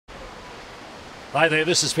Hi there,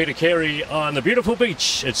 this is Peter Carey on the beautiful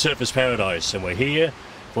beach at Surfers Paradise, and we're here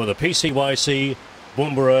for the PCYC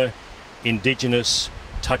BUNBURRA Indigenous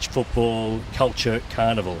Touch Football Culture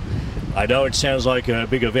Carnival. I know it sounds like a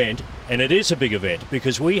big event, and it is a big event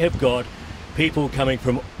because we have got people coming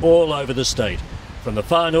from all over the state, from the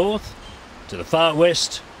far north to the far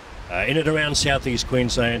west, in and around southeast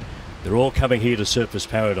Queensland. They're all coming here to Surfers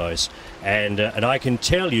Paradise, and I can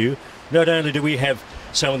tell you, not only do we have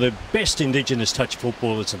some of the best Indigenous touch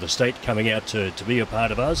footballers in the state coming out to be a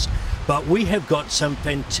part of us, but we have got some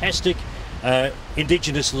fantastic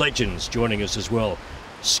Indigenous legends joining us as well.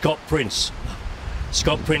 Scott Prince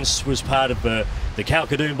was part of the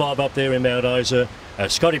Calcadoon Bob up there in Mount Isa.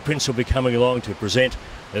 Scotty Prince will be coming along to present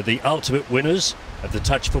the ultimate winners of the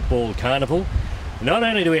Touch Football Carnival. Not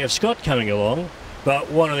only do we have Scott coming along,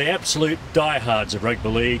 but one of the absolute diehards of rugby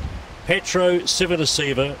league, Petro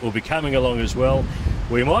Sivanasiva, will be coming along as well.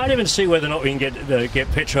 We might even see whether or not we can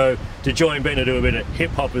get Petro to join Ben and do a bit of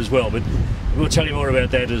hip-hop as well, but we'll tell you more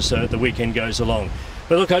about that as the weekend goes along.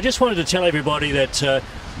 But look, I just wanted to tell everybody that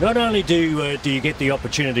not only do you get the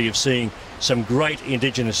opportunity of seeing some great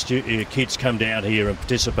Indigenous kids come down here and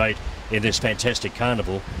participate in this fantastic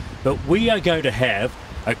carnival, but we are going to have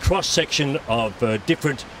a cross-section of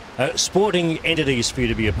different sporting entities for you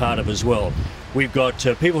to be a part of as well. We've got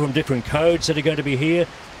people from different codes that are going to be here.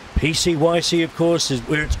 PCYC, of course, is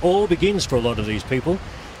where it all begins for a lot of these people.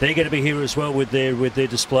 They're going to be here as well with their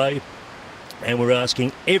display, and we're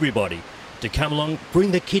asking everybody to come along,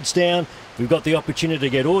 bring the kids down. We've got the opportunity to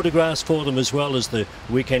get autographs for them as well as the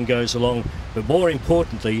weekend goes along, but more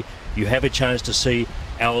importantly, you have a chance to see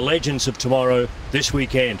our legends of tomorrow this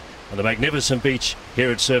weekend on the magnificent beach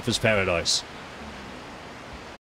here at Surfers Paradise.